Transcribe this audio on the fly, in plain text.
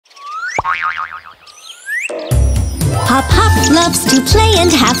Hop Hop loves to play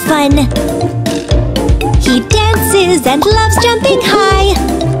and have fun. He dances and loves jumping high.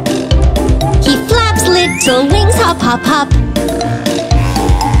 He flaps little wings, hop, hop, hop.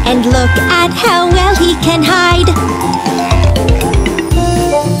 And look at how well he can hide.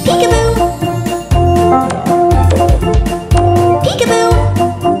 Peekaboo! Peekaboo!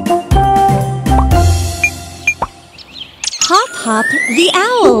 Hop Hop the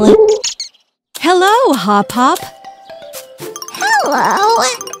owl. Hello, Hop Hop. Hello.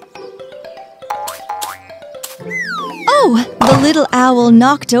 Oh, the little owl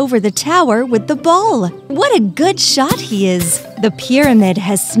knocked over the tower with the ball. What a good shot he is. The pyramid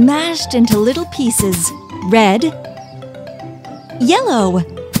has smashed into little pieces. Red, yellow.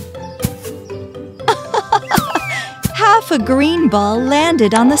 Half a green ball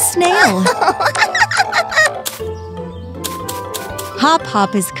landed on the snail. Hop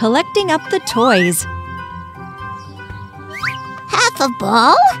Hop is collecting up the toys. Half a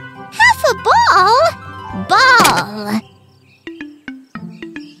ball? Half a ball? Ball.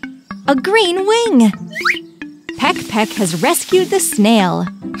 A green wing. Peck has rescued the snail.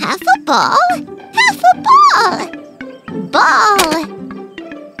 Half a ball? Half a ball. Ball.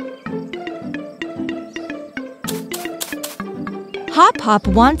 Hop Hop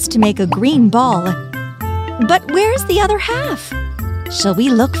wants to make a green ball. But where's the other half? Shall we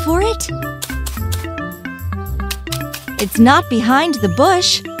look for it? It's not behind the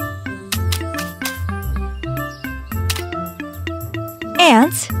bush.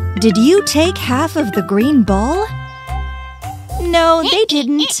 Ants, did you take half of the green ball? No, they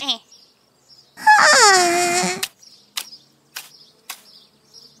didn't.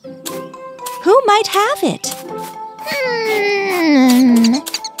 Who might have it?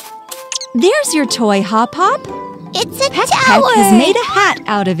 There's your toy, Hop Hop. It's a Peck tower. has made a hat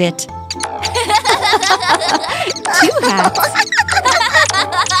out of it. 2 hats.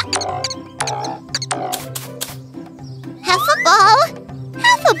 Half a ball.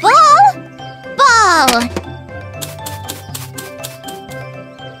 Half a ball. Ball.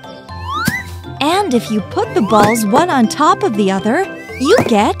 And if you put the balls one on top of the other, you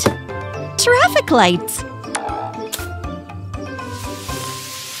get traffic lights.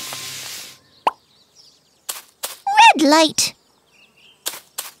 Red light.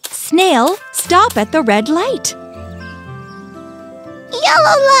 Snail, stop at the red light.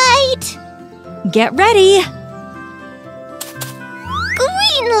 Yellow light. Get ready.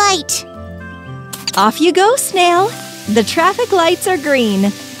 Green light. Off you go, Snail. The traffic lights are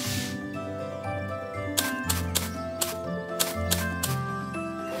green.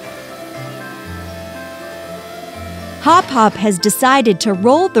 Hop Hop has decided to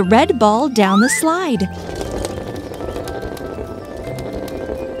roll the red ball down the slide.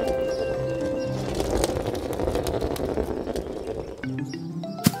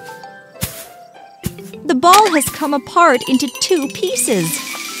 The ball has come apart into 2 pieces.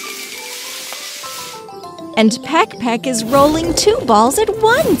 And Peck is rolling 2 balls at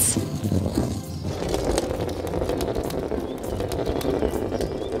once.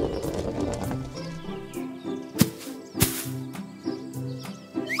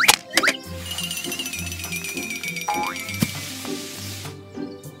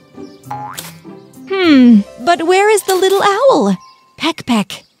 But where is the little owl?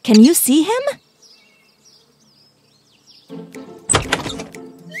 Peck, can you see him?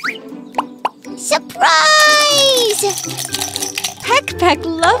 Surprise! Peck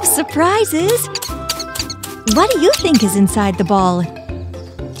loves surprises. What do you think is inside the ball?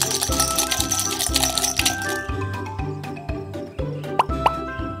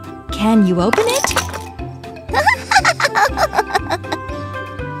 Can you open it?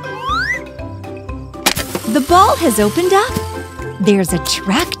 The ball has opened up. There's a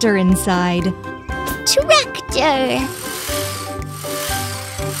tractor inside. Tractor.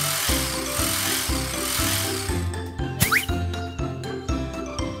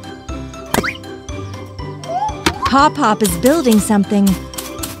 Hop Hop is building something.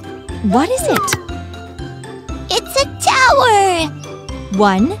 What is it? It's a tower.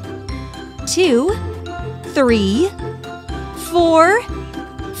 1, 2, 3, 4,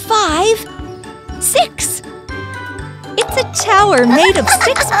 5, 6. It's a tower made of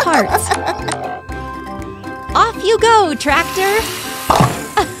 6 parts. Off you go, tractor.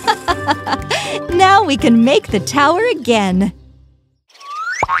 Now we can make the tower again.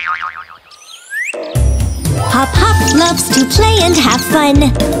 Hop Hop loves to play and have fun.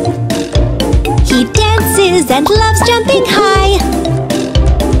 He dances and loves jumping high.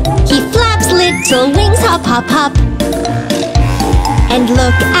 He flaps little wings, hop, hop, hop. And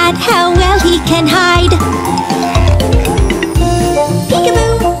look at how well he can hide.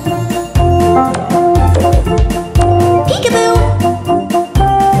 Peekaboo! Peekaboo!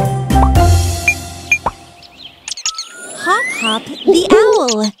 Hop Hop the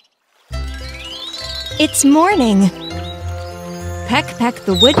owl. It's morning. Peck Peck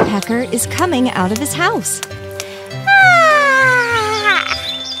the woodpecker is coming out of his house.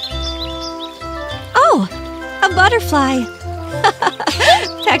 Oh, a butterfly.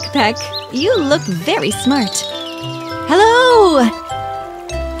 Peck Peck, you look very smart. Hello!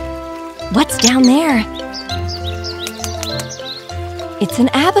 What's down there? It's an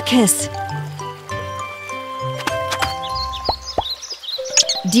abacus.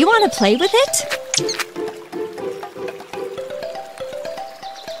 Do you want to play with it?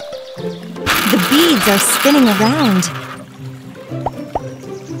 The beads are spinning around.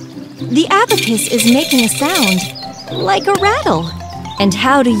 The abacus is making a sound, like a rattle. And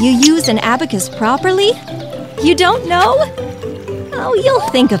how do you use an abacus properly? You don't know? Oh, you'll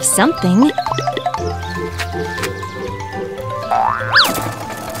think of something.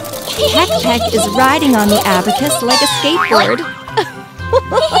 Peck Peck is riding on the abacus like a skateboard.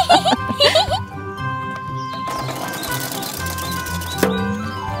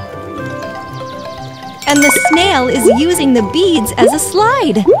 And the snail is using the beads as a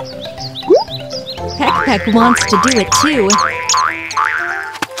slide. Peck Peck wants to do it too.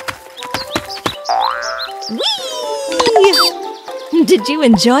 Whee! Did you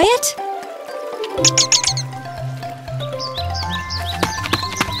enjoy it?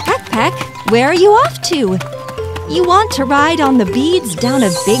 Peck Peck, where are you off to? You want to ride on the beads down a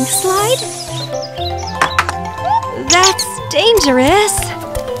big slide? That's dangerous.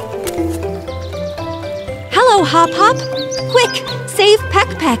 Hello, Hop Hop. Quick, save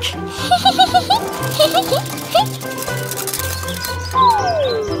Peck Peck.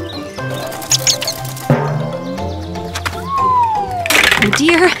 Oh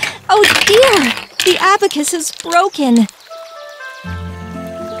dear, oh dear! The abacus is broken.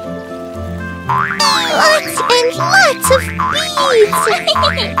 Lots and lots of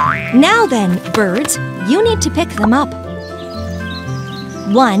beads! Now then, birds, you need to pick them up.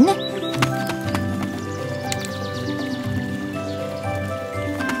 1, 2,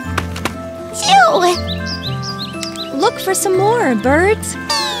 look for some more, birds.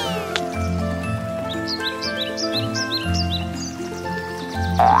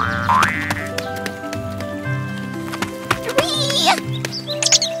 3,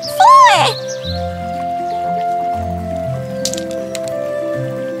 4.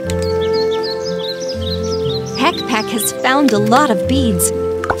 Peck Peck has found a lot of beads.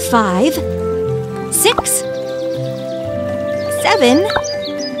 5, 6, 7,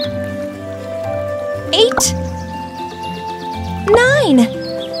 8, 9.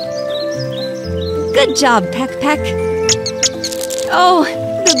 Good job, Peck Peck. Oh,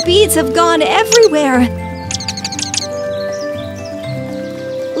 the beads have gone everywhere.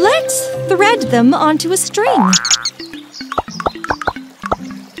 Let's thread them onto a string.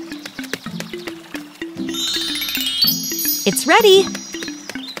 It's ready.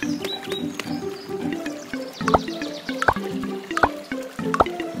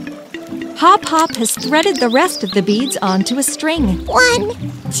 Hop Hop has threaded the rest of the beads onto a string. 1, 2,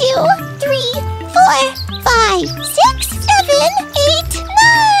 3, 4, 5, 6, 7, 8,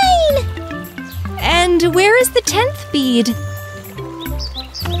 9. And where is the 10th bead?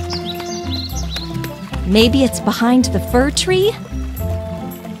 Maybe it's behind the fir tree?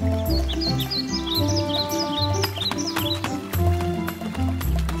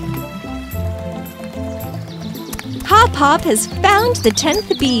 Hop Hop has found the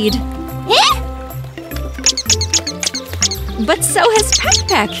 10th bead. But so has Peck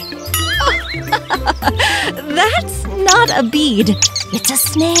Peck. Oh, that's not a bead. It's a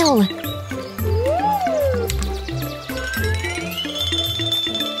snail.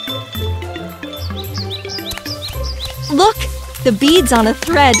 Look, the beads on a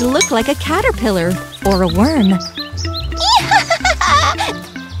thread look like a caterpillar or a worm.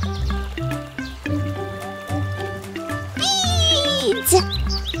 Beads!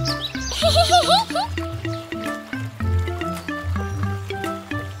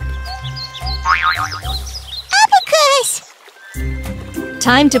 Abacus!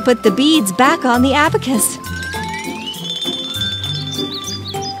 Time to put the beads back on the abacus.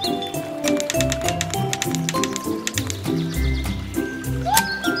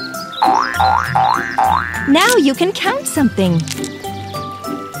 Now you can count something.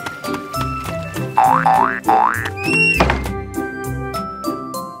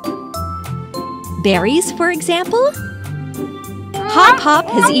 Berries, for example? Hop Hop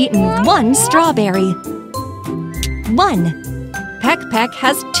has eaten 1 strawberry. 1, Peck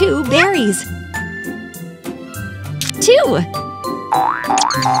has 2 berries. 2.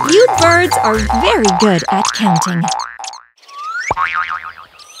 You birds are very good at counting.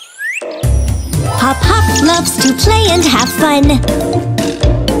 Hop Hop loves to play and have fun.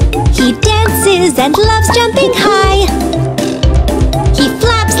 He dances and loves jumping high. He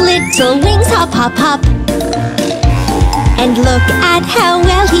flaps little wings, hop, hop, hop. And look at how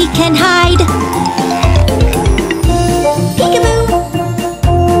well he can hide. Peekaboo!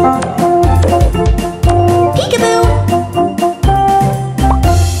 Peekaboo!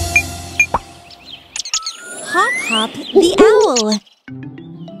 Hop Hop the owl.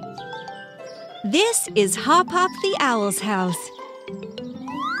 This is Hop Hop the owl's house.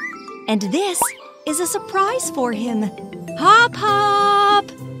 And this is a surprise for him. Hop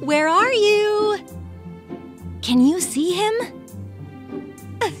Hop! Where are you? Can you see him?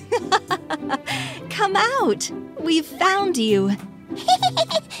 Come out! We've found you.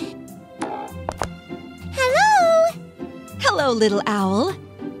 Hello! Hello, little owl.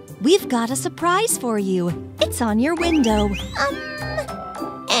 We've got a surprise for you. It's on your window.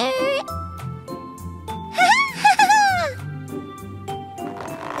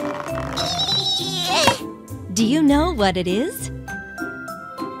 Do you know what it is?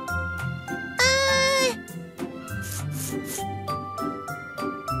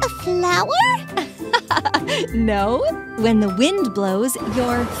 A flower? No. When the wind blows,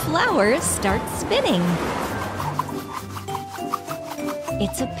 your flowers start spinning.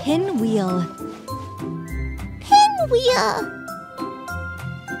 It's a pinwheel. Pinwheel!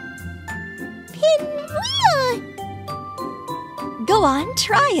 Pinwheel! Go on,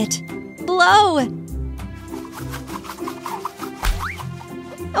 try it. Blow.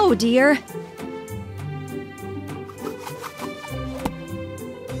 Oh dear.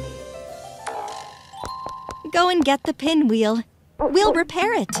 Go and get the pinwheel. We'll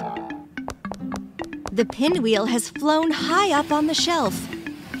repair it. The pinwheel has flown high up on the shelf.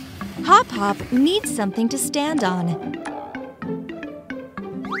 Hop Hop needs something to stand on.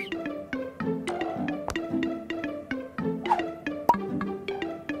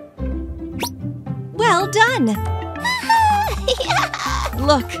 Well done!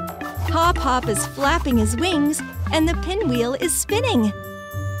 Look, Hop Hop is flapping his wings and the pinwheel is spinning.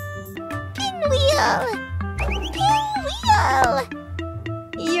 Pinwheel! Pinwheel!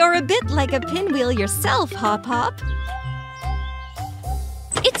 You're a bit like a pinwheel yourself, Hop Hop.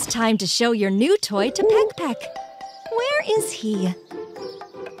 It's time to show your new toy to Peck. Where is he?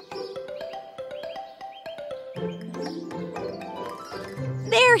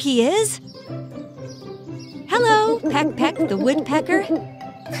 There he is. Hello, Peck the woodpecker.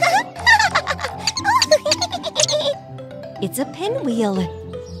 It's a pinwheel.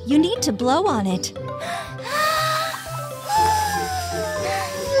 You need to blow on it.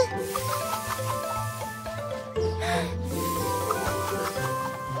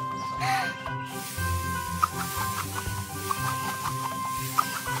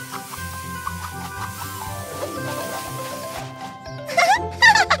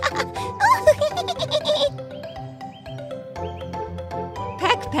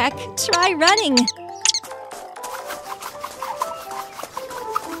 Peck, try running.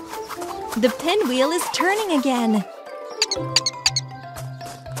 The pinwheel is turning again.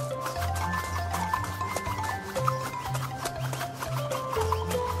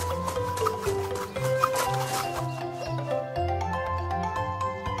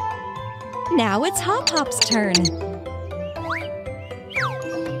 Now it's Hop Hop's turn.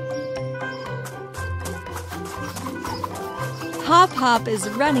 Hop Hop is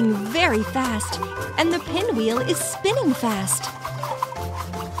running very fast, and the pinwheel is spinning fast.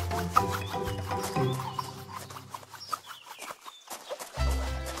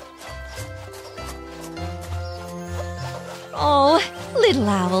 Oh, little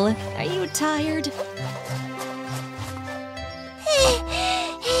owl, are you tired?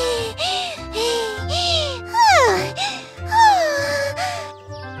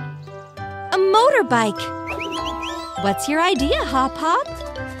 A motorbike! What's your idea, Hop Hop?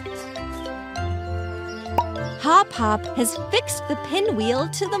 Hop Hop has fixed the pinwheel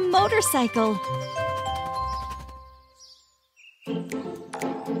to the motorcycle.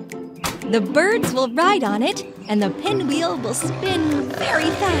 The birds will ride on it, and the pinwheel will spin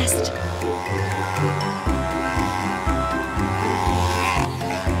very fast.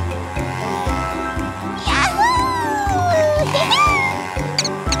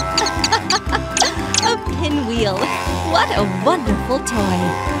 A pinwheel! What a wonderful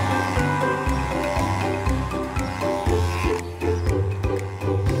toy!